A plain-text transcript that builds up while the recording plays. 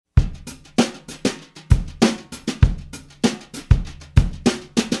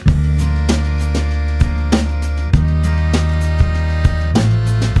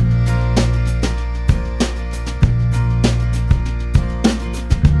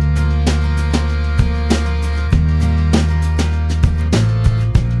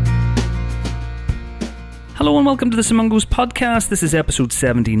Hello and welcome to the Simungos podcast. This is episode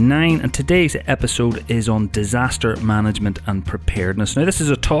 79 and today's episode is on disaster management and preparedness. Now this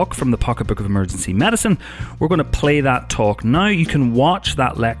is a talk from the Pocketbook of Emergency Medicine. We're going to play that talk now. You can watch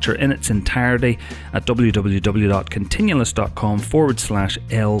that lecture in its entirety at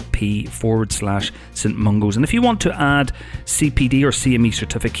www.continualist.com/LP/St Mungos. And if you want to add CPD or CME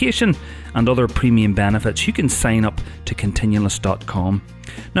certification and other premium benefits, you can sign up to continualist.com.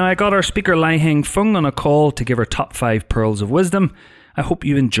 Now, I got our speaker Lai Heng Fung on a call to give her top 5 pearls of wisdom. I hope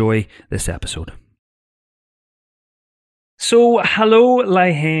you enjoy this episode. So, hello,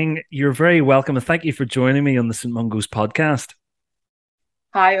 Lai Heng. You're very welcome, and thank you for joining me on the St Mungos podcast.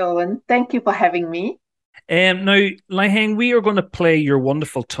 Hi, Owen. Thank you for having me. Now, Lai Heng, we are going to play your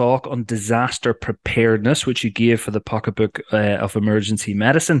wonderful talk on disaster preparedness, which you gave for the Pocketbook of Emergency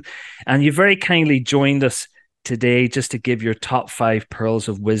Medicine, and you very kindly joined us today just to give your top 5 pearls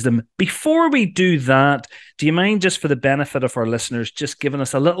of wisdom. Before we do that, do you mind, just for the benefit of our listeners, just giving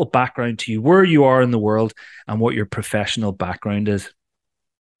us a little background to you, where you are in the world and what your professional background is?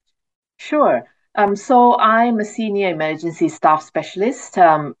 Sure. So I'm a senior emergency staff specialist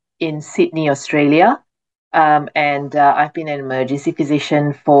in Sydney, Australia. And I've been an emergency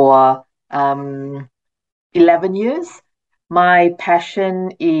physician for 11 years. My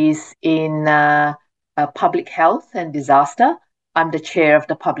passion is in public health and disaster. I'm the chair of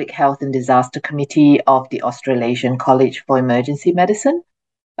the Public Health and Disaster Committee of the Australasian College for Emergency Medicine.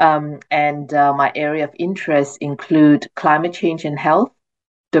 And my area of interest include climate change and health,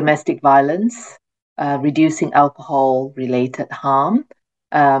 domestic violence, reducing alcohol-related harm,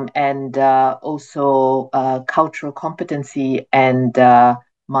 and also cultural competency and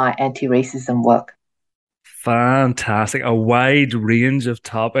my anti-racism work. Fantastic. A wide range of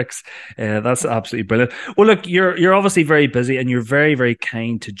topics. That's absolutely brilliant. Well, look, you're obviously very busy and you're very, very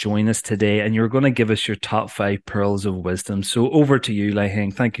kind to join us today, and you're going to give us your top 5 pearls of wisdom. So over to you, Lai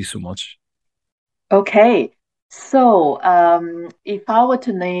Heng. Thank you so much. Okay. So if I were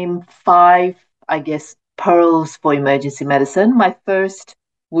to name 5, pearls for emergency medicine, my first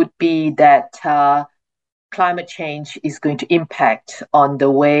would be that climate change is going to impact on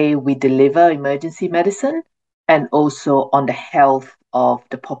the way we deliver emergency medicine and also on the health of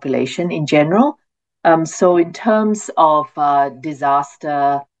the population in general. So in terms of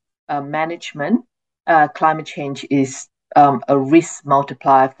disaster management, climate change is a risk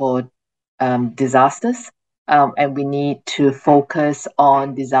multiplier for disasters. And we need to focus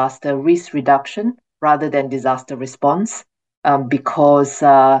on disaster risk reduction rather than disaster response because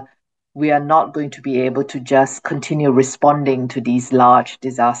we are not going to be able to just continue responding to these large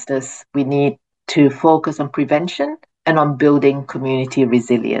disasters. We need to focus on prevention and on building community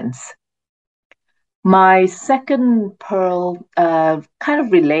resilience. My second pearl kind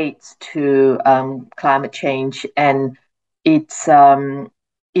of relates to climate change, and it's in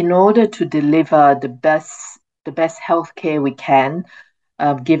order to deliver the best healthcare we can,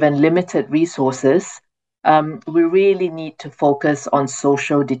 given limited resources, we really need to focus on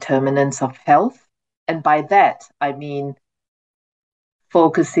social determinants of health. And by that, I mean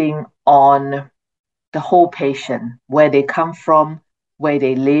focusing on the whole patient, where they come from, where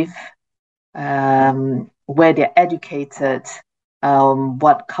they live, where they're educated,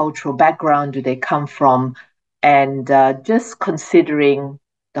 what cultural background do they come from, and just considering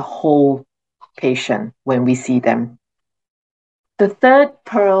the whole patient when we see them. The third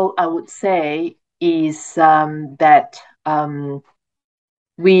pearl, I would say, is that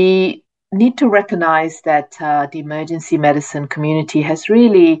we need to recognize that the emergency medicine community has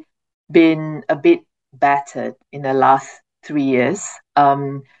really been a bit battered in the last 3 years.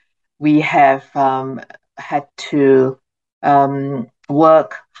 We have had to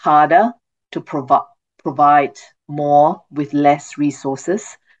work harder to provide more with less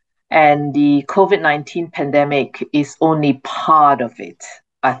resources. And the COVID-19 pandemic is only part of it.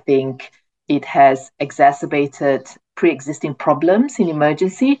 I think it has exacerbated pre-existing problems in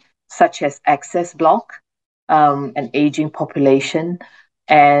emergency, such as access block, an aging population,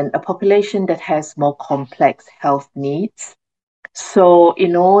 and a population that has more complex health needs. So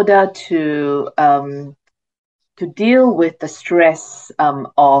in order to deal with the stress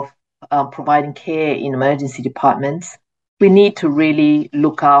of providing care in emergency departments, we need to really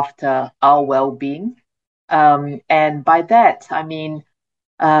look after our well-being. And by that, I mean,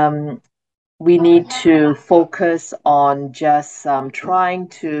 we need to focus on just trying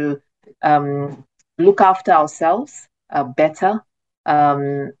to look after ourselves better,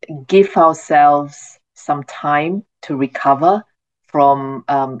 give ourselves some time to recover from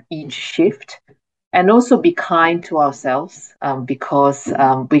each shift, and also be kind to ourselves because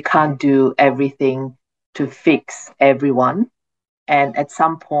we can't do everything to fix everyone. And at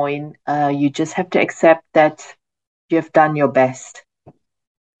some point, you just have to accept that you have done your best.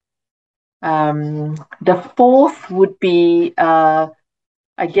 The fourth would be, I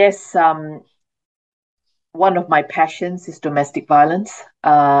guess, one of my passions is domestic violence.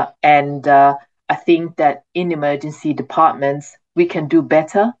 And I think that in emergency departments, we can do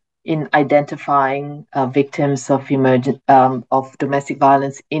better in identifying victims of domestic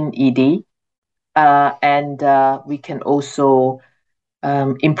violence in ED. And we can also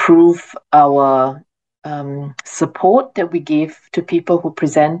improve our support that we give to people who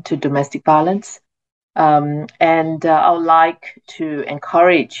present to domestic violence. And I would like to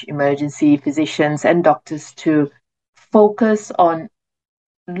encourage emergency physicians and doctors to focus on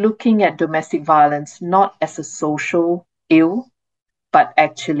looking at domestic violence not as a social ill, but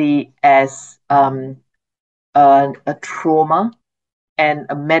actually as a trauma and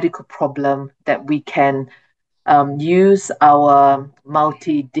a medical problem that we can use our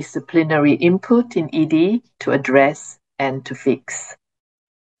multidisciplinary input in ED to address and to fix.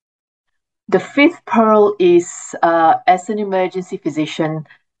 The fifth pearl is as an emergency physician,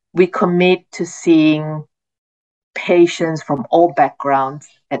 we commit to seeing patients from all backgrounds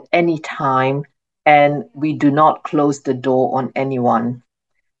at any time, and we do not close the door on anyone.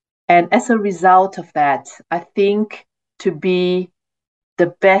 And as a result of that, I think to be the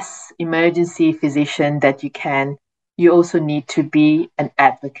best emergency physician that you can, you also need to be an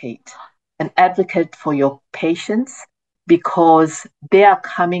advocate for your patients because they are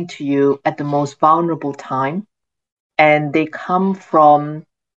coming to you at the most vulnerable time and they come from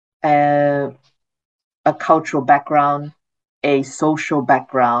a cultural background, a social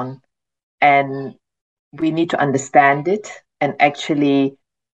background, and we need to understand it and actually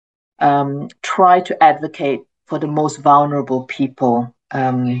try to advocate for the most vulnerable people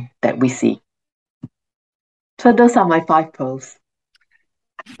that we see. So those are my five pearls.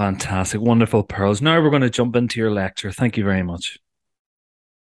 Fantastic, wonderful pearls. Now we're going to jump into your lecture. Thank you very much.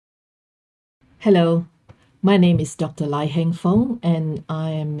 Hello, my name is Dr. Lai Heng Fong, and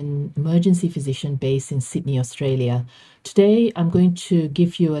I am an emergency physician based in Sydney, Australia. Today, I'm going to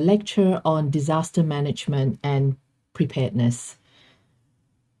give you a lecture on disaster management and preparedness.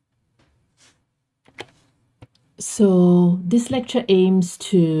 So this lecture aims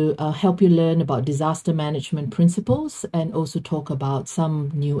to help you learn about disaster management principles and also talk about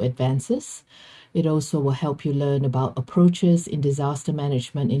some new advances. It also will help you learn about approaches in disaster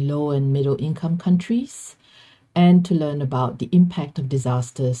management in low and middle income countries and to learn about the impact of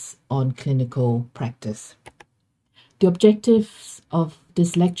disasters on clinical practice. The objectives of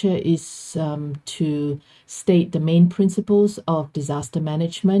this lecture is to state the main principles of disaster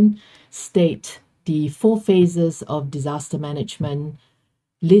management, state the 4 phases of disaster management,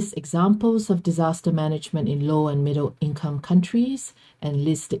 list examples of disaster management in low and middle income countries, and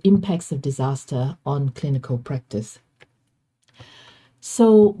list the impacts of disaster on clinical practice.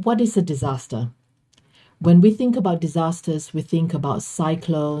 So, what is a disaster? When we think about disasters, we think about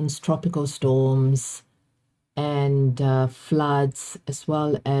cyclones, tropical storms, and floods, as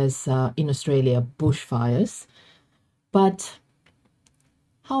well as in Australia, bushfires. But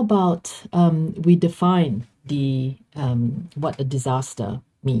how about we define what a disaster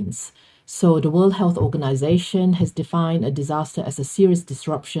means? So the World Health Organization has defined a disaster as a serious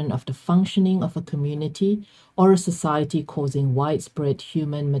disruption of the functioning of a community or a society causing widespread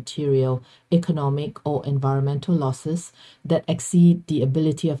human, material, economic, or environmental losses that exceed the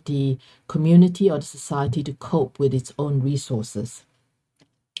ability of the community or the society to cope with its own resources.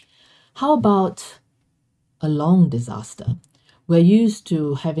 How about a long disaster? We're used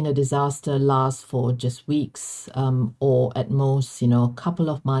to having a disaster last for just weeks or at most, a couple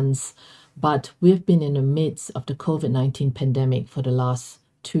of months. But we've been in the midst of the COVID-19 pandemic for the last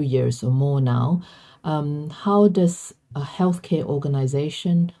 2 years or more now. How does a healthcare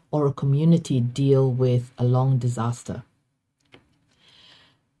organization or a community deal with a long disaster?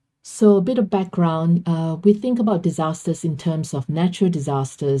 So a bit of background, we think about disasters in terms of natural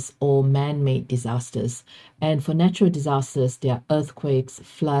disasters or man-made disasters. And for natural disasters, there are earthquakes,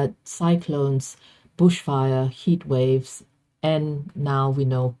 flood, cyclones, bushfire, heat waves, and now we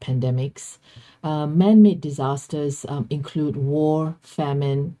know pandemics. Man-made disasters include war,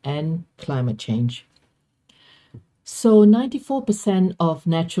 famine, and climate change. So 94% of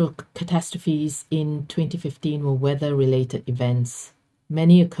natural catastrophes in 2015 were weather-related events.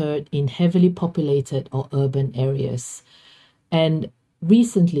 Many occurred in heavily populated or urban areas. And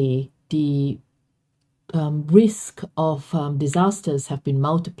recently, the risk of disasters have been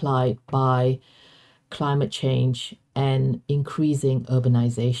multiplied by climate change and increasing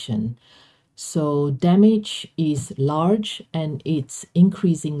urbanization. So damage is large and it's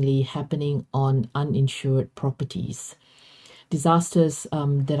increasingly happening on uninsured properties. Disasters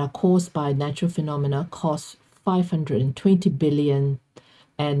that are caused by natural phenomena cost 520 billion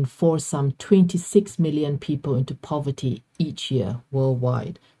and force some 26 million people into poverty each year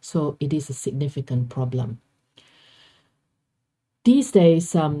worldwide. So it is a significant problem. These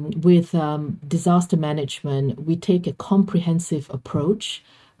days, with disaster management, we take a comprehensive approach,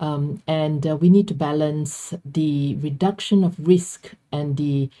 and we need to balance the reduction of risk and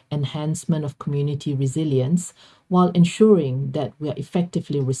the enhancement of community resilience while ensuring that we are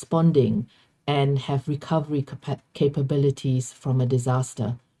effectively responding and have recovery capabilities from a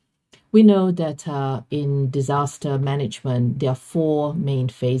disaster. We know that in disaster management, there are four main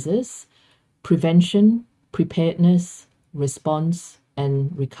phases: prevention, preparedness, response,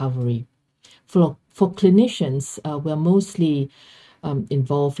 and recovery. For clinicians, we're mostly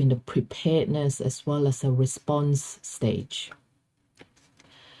involved in the preparedness as well as a response stage.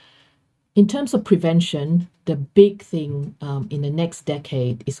 In terms of prevention, the big thing in the next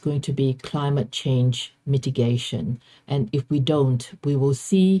decade is going to be climate change mitigation. And if we don't, we will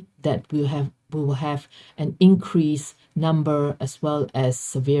see that we will have an increased number as well as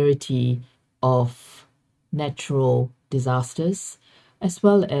severity of natural disasters, as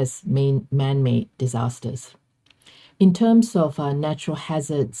well as man-made disasters. In terms of natural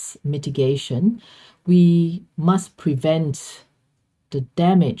hazards mitigation, we must prevent the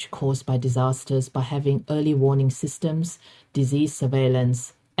damage caused by disasters by having early warning systems, disease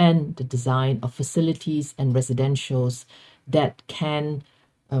surveillance, and the design of facilities and residentials that can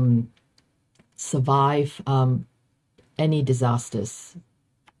survive any disasters.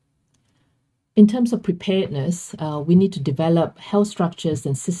 In terms of preparedness, we need to develop health structures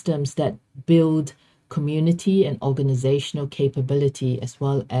and systems that build community and organizational capability as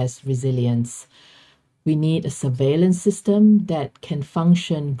well as resilience. We need a surveillance system that can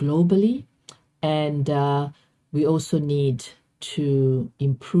function globally, and we also need to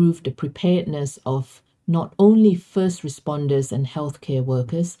improve the preparedness of not only first responders and healthcare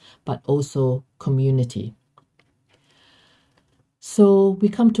workers, but also community. So we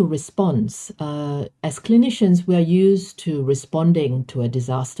come to response. As clinicians, we are used to responding to a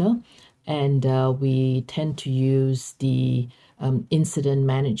disaster, and we tend to use the incident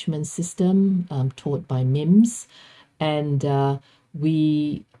management system taught by MIMS, and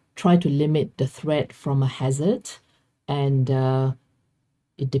we try to limit the threat from a hazard, and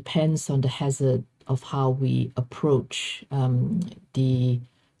it depends on the hazard of how we approach the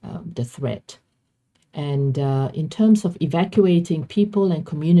threat. And in terms of evacuating people and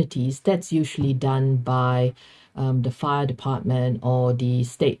communities, that's usually done by the fire department or the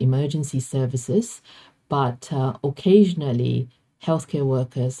state emergency services. But occasionally, healthcare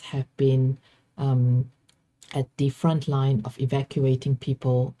workers have been at the front line of evacuating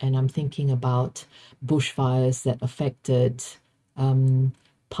people. And I'm thinking about bushfires that affected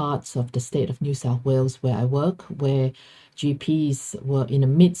parts of the state of New South Wales where I work, where GPs were in the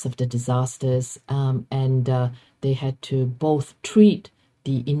midst of the disasters, and they had to both treat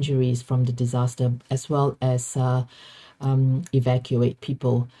the injuries from the disaster as well as evacuate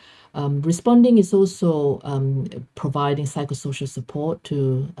people. Responding is also providing psychosocial support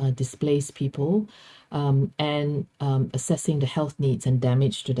to displaced people, and assessing the health needs and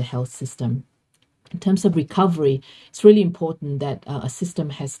damage to the health system. In terms of recovery, it's really important that a system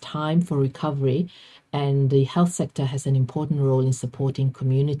has time for recovery, and the health sector has an important role in supporting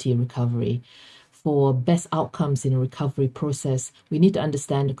community recovery. For best outcomes in a recovery process, we need to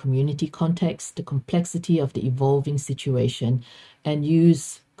understand the community context, the complexity of the evolving situation, and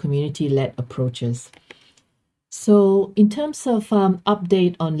use community-led approaches. So in terms of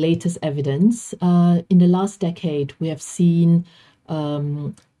update on latest evidence, in the last decade, we have seen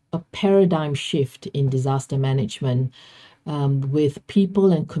a paradigm shift in disaster management, with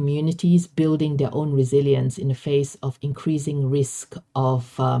people and communities building their own resilience in the face of increasing risk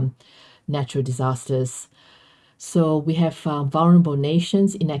of natural disasters. So we have vulnerable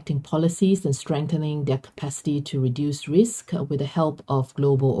nations enacting policies and strengthening their capacity to reduce risk with the help of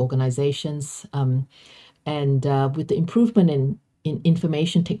global organizations. And with the improvement in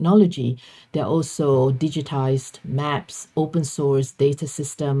information technology, there are also digitized maps, open source data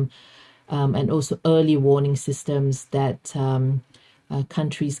system, and also early warning systems that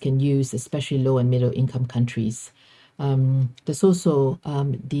countries can use, especially low and middle income countries. There's also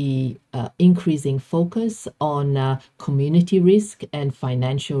the increasing focus on community risk and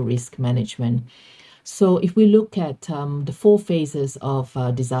financial risk management. So if we look at the four phases of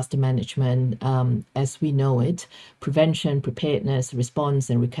disaster management as we know it, prevention, preparedness, response,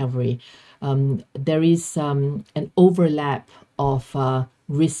 and recovery, there is an overlap of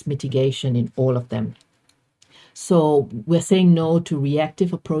risk mitigation in all of them. So we're saying no to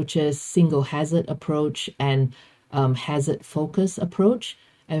reactive approaches, single hazard approach, and hazard focus approach.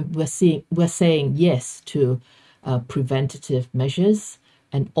 And we're saying yes to preventative measures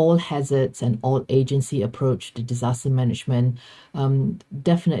and all hazards and all agency approach to disaster management.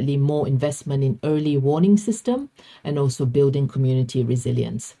 Definitely more investment in early warning system and also building community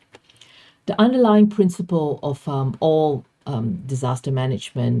resilience. The underlying principle of all disaster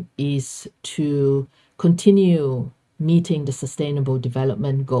management is to continue meeting the sustainable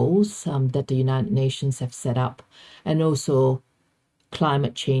development goals that the United Nations have set up, and also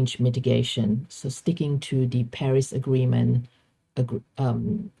climate change mitigation. So sticking to the Paris Agreement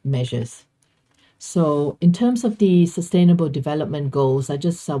measures. So in terms of the Sustainable Development Goals, I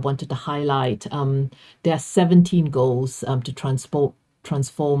just wanted to highlight there are 17 goals to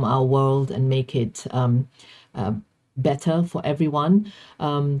transform our world and make it better for everyone.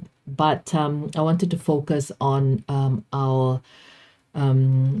 But I wanted to focus on our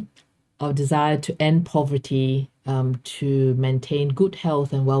desire to end poverty, to maintain good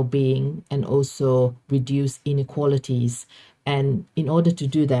health and well-being, and also reduce inequalities. And in order to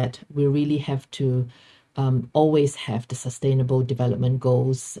do that, we really have to always have the Sustainable Development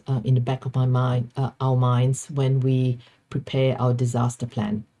Goals in the back of our minds when we prepare our disaster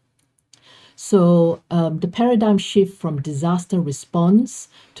plan. So the paradigm shift from disaster response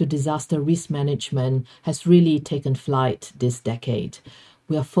to disaster risk management has really taken flight this decade.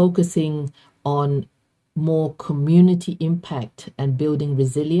 We are focusing on more community impact and building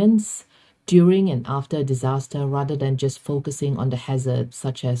resilience during and after a disaster, rather than just focusing on the hazards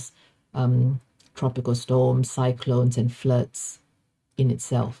such as tropical storms, cyclones, and floods in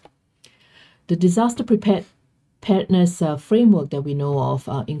itself. The disaster preparedness framework that we know of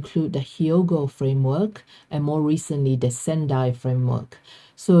include the Hyogo framework and more recently the Sendai framework.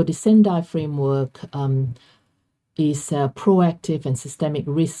 So the Sendai framework is a proactive and systemic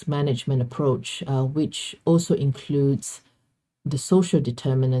risk management approach, which also includes the social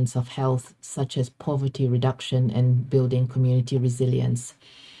determinants of health, such as poverty reduction and building community resilience.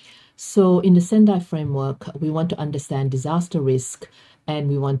 So in the Sendai framework, we want to understand disaster risk, and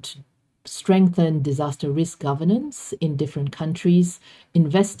we want to strengthen disaster risk governance in different countries,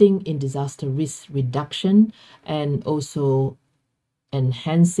 investing in disaster risk reduction, and also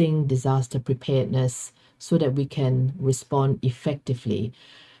enhancing disaster preparedness so that we can respond effectively.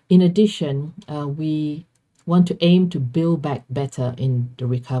 In addition, we want to aim to build back better in the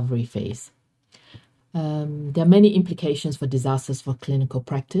recovery phase. There are many implications for disasters for clinical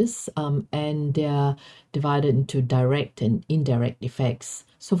practice, and they are divided into direct and indirect effects.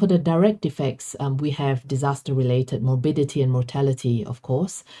 So for the direct effects, we have disaster-related morbidity and mortality, of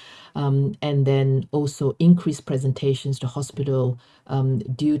course, and then also increased presentations to hospital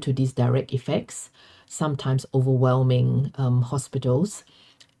due to these direct effects, sometimes overwhelming hospitals.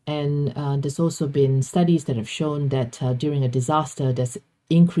 And there's also been studies that have shown that during a disaster, there's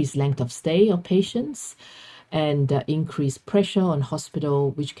increased length of stay of patients and increased pressure on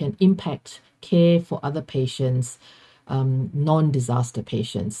hospital, which can impact care for other patients, non-disaster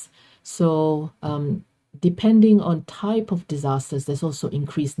patients. So depending on type of disasters, there's also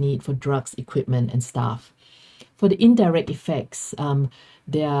increased need for drugs, equipment, and staff. For the indirect effects,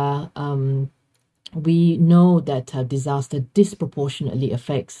 we know that disaster disproportionately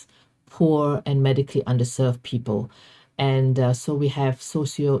affects poor and medically underserved people. And so we have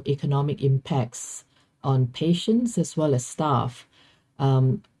socioeconomic impacts on patients as well as staff.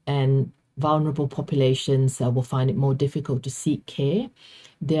 And vulnerable populations will find it more difficult to seek care.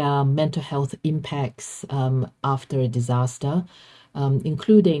 There are mental health impacts after a disaster,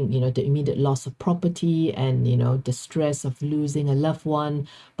 including, the immediate loss of property and, the stress of losing a loved one,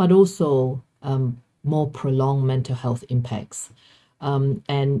 but also more prolonged mental health impacts.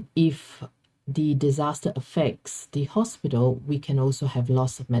 And if the disaster affects the hospital, we can also have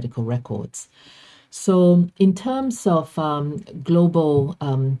loss of medical records. So in terms of global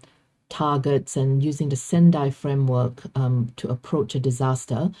targets and using the Sendai framework to approach a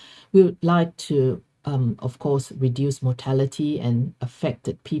disaster, we would like to, of course, reduce mortality and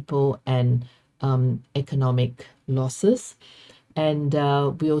affected people and economic losses. And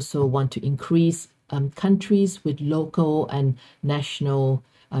we also want to increase countries with local and national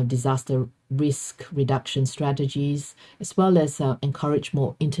disaster risk reduction strategies, as well as encourage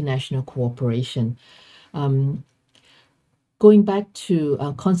more international cooperation. going back to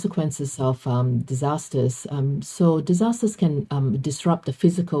consequences of disasters, so disasters can disrupt the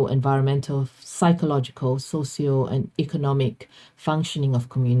physical, environmental, psychological, socio, and economic functioning of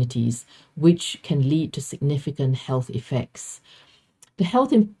communities, which can lead to significant health effects. The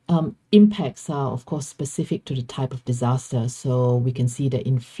health impacts are, of course, specific to the type of disaster. So we can see that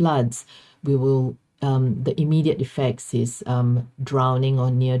in floods, we will the immediate effects is drowning or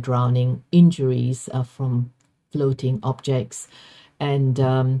near drowning, injuries from floating objects, and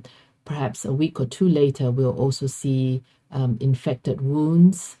perhaps a week or two later, we'll also see infected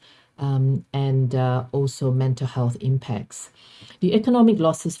wounds and also mental health impacts. The economic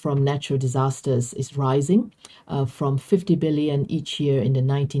losses from natural disasters is rising from 50 billion each year in the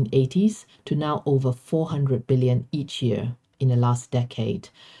 1980s to now over 400 billion each year in the last decade.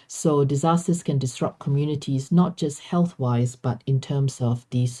 So disasters can disrupt communities, not just health-wise, but in terms of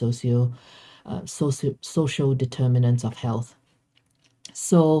the social determinants of health.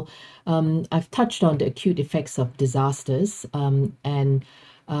 So I've touched on the acute effects of disasters, and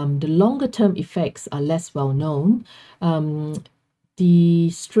the longer term effects are less well known. The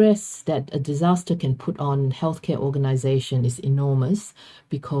stress that a disaster can put on healthcare organization is enormous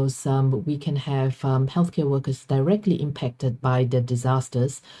because we can have healthcare workers directly impacted by the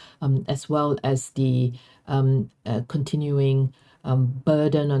disasters, as well as the continuing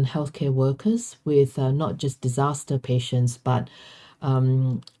burden on healthcare workers with not just disaster patients, but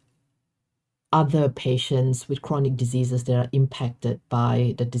other patients with chronic diseases that are impacted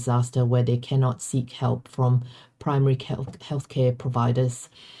by the disaster where they cannot seek help from primary healthcare providers.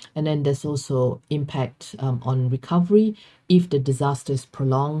 And then there's also impact on recovery if the disaster is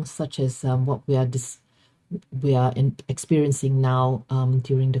prolonged, such as what we are experiencing now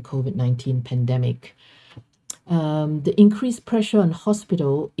during the COVID-19 pandemic. The increased pressure on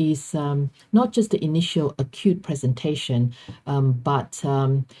hospital is not just the initial acute presentation, but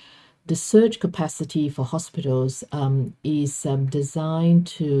the surge capacity for hospitals is designed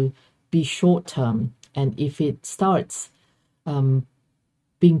to be short term. And if it starts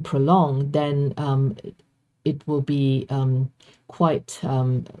being prolonged, then it will be quite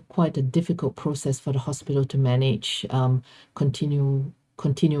a difficult process for the hospital to manage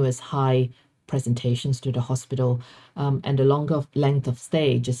continuous high presentations to the hospital, and the longer length of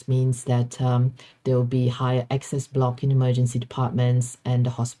stay just means that there will be higher access block in emergency departments, and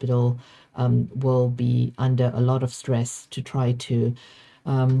the hospital will be under a lot of stress to try to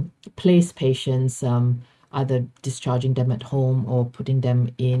place patients, either discharging them at home or putting them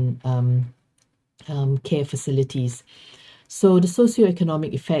in care facilities. So the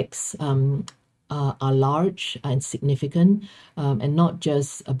socioeconomic effects are large and significant, and not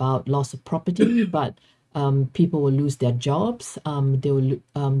just about loss of property, but people will lose their jobs.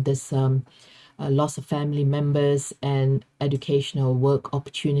 There's a loss of family members and educational work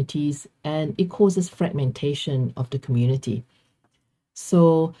opportunities, and it causes fragmentation of the community.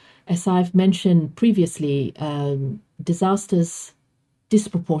 So, as I've mentioned previously, disasters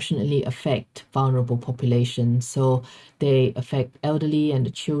disproportionately affect vulnerable populations. So they affect elderly and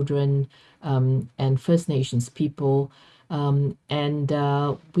the children, and First Nations people. And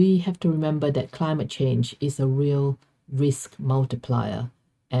we have to remember that climate change is a real risk multiplier,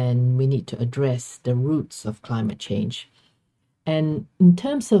 and we need to address the roots of climate change. And in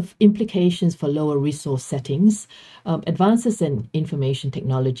terms of implications for lower resource settings, advances in information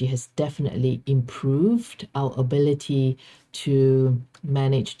technology has definitely improved our ability to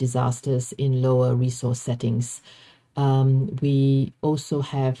manage disasters in lower resource settings. We also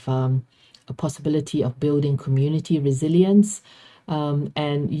have a possibility of building community resilience,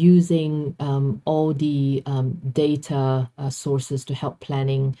 and using all the data sources to help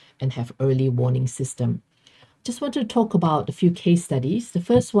planning and have early warning system. Just want to talk about a few case studies. The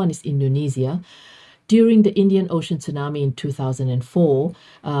first one is Indonesia. During the Indian Ocean tsunami in 2004,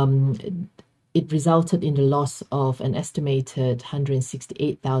 it resulted in the loss of an estimated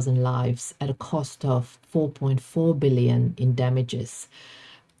 168,000 lives at a cost of 4.4 billion in damages.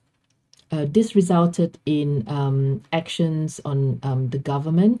 This resulted in actions on the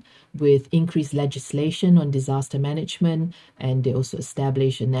government with increased legislation on disaster management, and they also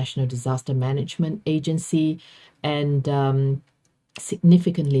established a National Disaster Management Agency, and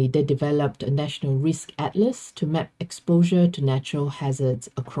significantly, they developed a national risk atlas to map exposure to natural hazards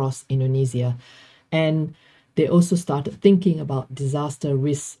across Indonesia. And they also started thinking about disaster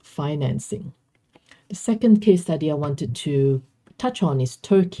risk financing. The second case study I wanted to touch on is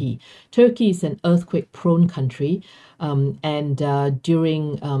Turkey. Turkey is an earthquake-prone country, and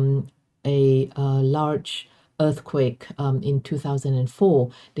during a large earthquake in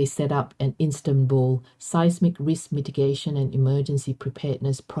 2004, they set up an Istanbul seismic risk mitigation and emergency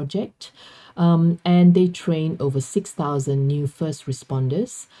preparedness project. And they trained over 6,000 new first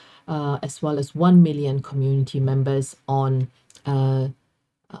responders, as well as 1 million community members on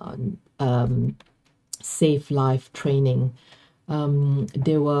safe life training.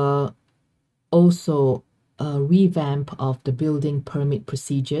 There were also a revamp of the building permit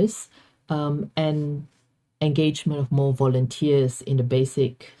procedures and engagement of more volunteers in the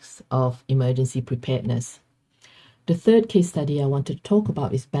basics of emergency preparedness. The third case study I want to talk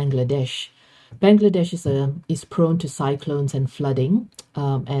about is Bangladesh. Bangladesh is prone to cyclones and flooding,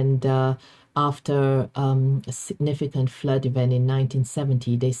 and after a significant flood event in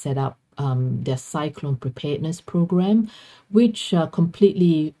 1970, they set up their cyclone preparedness program, which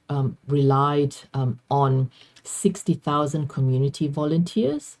completely relied on 60,000 community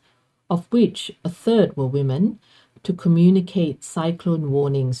volunteers, of which a third were women, to communicate cyclone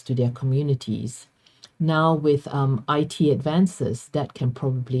warnings to their communities. Now, with IT advances, that can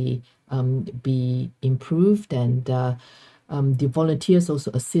probably be improved, and the volunteers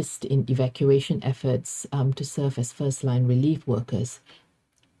also assist in evacuation efforts to serve as first-line relief workers.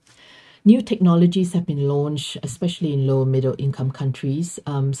 New technologies have been launched, especially in low middle income countries,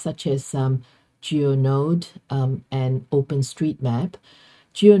 such as GeoNode and OpenStreetMap.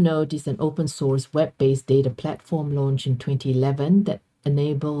 GeoNode is an open source web-based data platform launched in 2011 that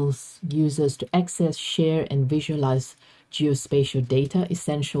enables users to access, share, and visualize geospatial data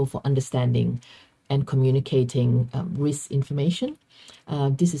essential for understanding and communicating risk information.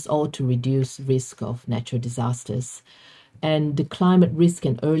 This is all to reduce risk of natural disasters. And the Climate Risk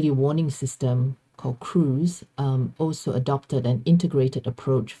and Early Warning System, called CRUISE, also adopted an integrated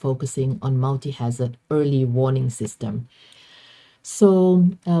approach focusing on multi-hazard early warning system. So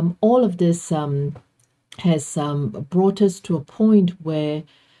all of this has brought us to a point where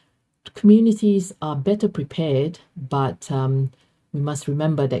communities are better prepared, but we must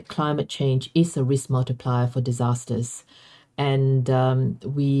remember that climate change is a risk multiplier for disasters. And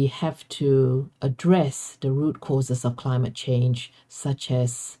we have to address the root causes of climate change, such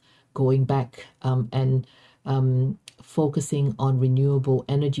as going back and focusing on renewable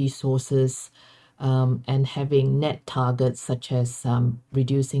energy sources, and having net targets such as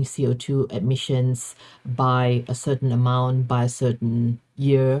reducing CO2 emissions by a certain amount by a certain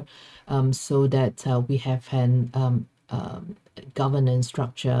year, so that we have an governance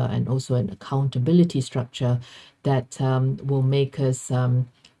structure and also an accountability structure that will make us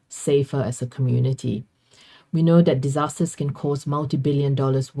safer as a community. We know that disasters can cause multi-billion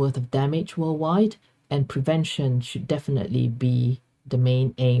dollars worth of damage worldwide, and prevention should definitely be the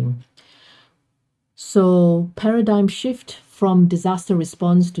main aim. So paradigm shift from disaster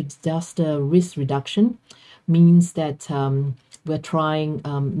response to disaster risk reduction means that we're trying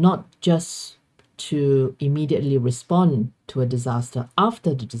not just to immediately respond to a disaster.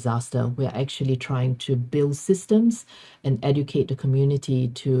 After the disaster, we're actually trying to build systems and educate the community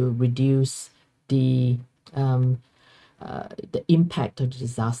to reduce the impact of the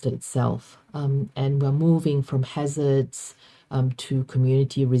disaster itself. And we're moving from hazards to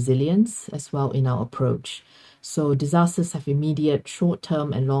community resilience as well in our approach. So disasters have immediate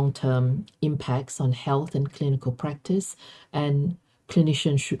short-term and long-term impacts on health and clinical practice, and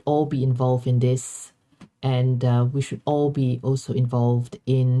clinicians should all be involved in this, and we should all be also involved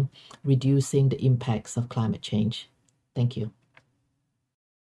in reducing the impacts of climate change. Thank you.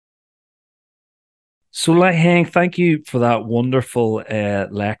 So, Lai Heng, thank you for that wonderful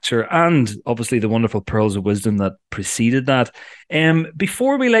lecture, and obviously the wonderful pearls of wisdom that preceded that.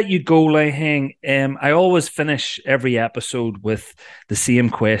 Before we let you go, Lai Heng, I always finish every episode with the same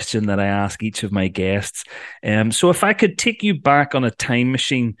question that I ask each of my guests. So if I could take you back on a time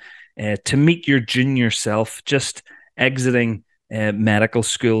machine to meet your junior self, just exiting medical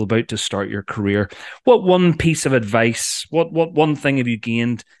school, about to start your career, what one piece of advice, what one thing have you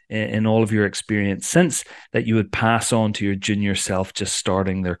gained in all of your experience since that you would pass on to your junior self just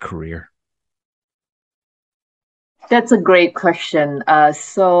starting their career? That's a great question.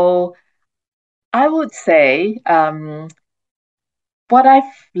 So I would say what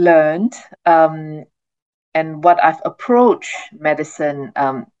I've learned and what I've approached medicine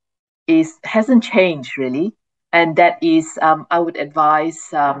hasn't changed really. And that is, I would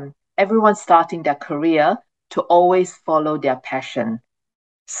advise everyone starting their career to always follow their passion.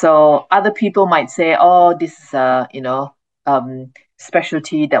 So other people might say, "Oh, this is a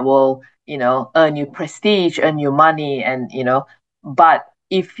specialty that will earn you prestige, earn you money, and But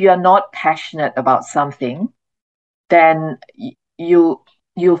if you're not passionate about something, then you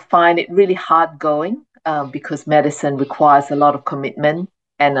find it really hard going. because medicine requires a lot of commitment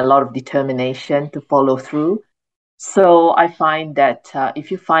and a lot of determination to follow through. So I find that if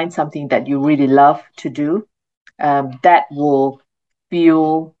you find something that you really love to do, that will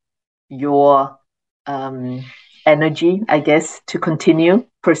fuel your energy, I guess, to continue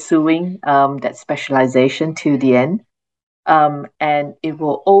pursuing that specialization to the end. And it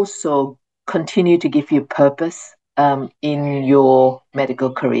will also continue to give you purpose in your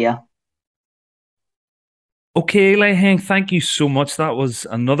medical career. Okay, Lai Heng, thank you so much. That was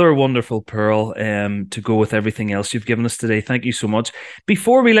another wonderful pearl to go with everything else you've given us today. Thank you so much.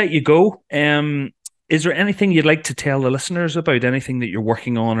 Before we let you go, is there anything you'd like to tell the listeners about, anything that you're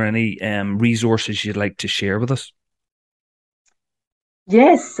working on, or any resources you'd like to share with us?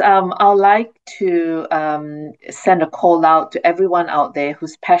 Yes, I'd like to send a call out to everyone out there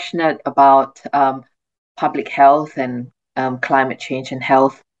who's passionate about public health and climate change and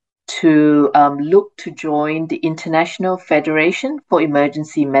health to look to join the International Federation for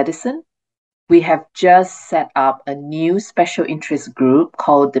Emergency Medicine. We have just set up a new special interest group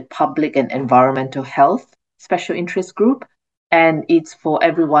called the Public and Environmental Health Special Interest Group. And it's for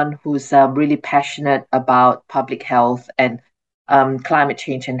everyone who's really passionate about public health and climate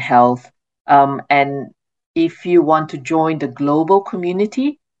change and health. And if you want to join the global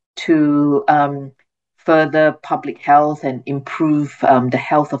community to further public health and improve the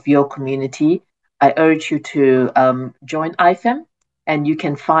health of your community, I urge you to join IFEM, and you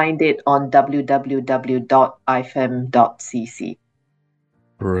can find it on www.ifem.cc.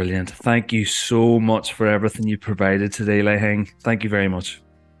 Brilliant. Thank you so much for everything you provided today, Lai Heng. Thank you very much.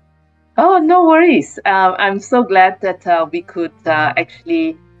 Oh, no worries. I'm so glad that we could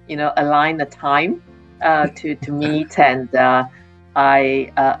actually, align a time to meet, and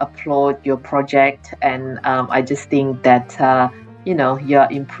I applaud your project, and I just think that you're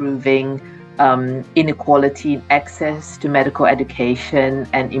improving inequality in access to medical education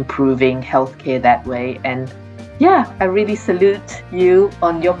and improving healthcare that way. And yeah, I really salute you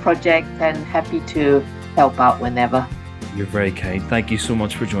on your project and happy to help out whenever. You're very kind. Thank you so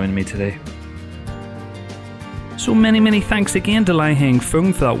much for joining me today. So many thanks again to Lai Heng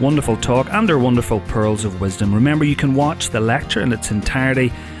Fung for that wonderful talk and her wonderful pearls of wisdom. Remember, you can watch the lecture in its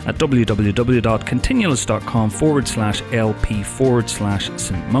entirety at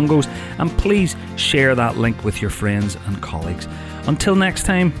www.continualist.com/LP/St Mungos, and please share that link with your friends and colleagues. Until next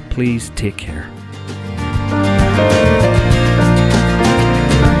time, please take care.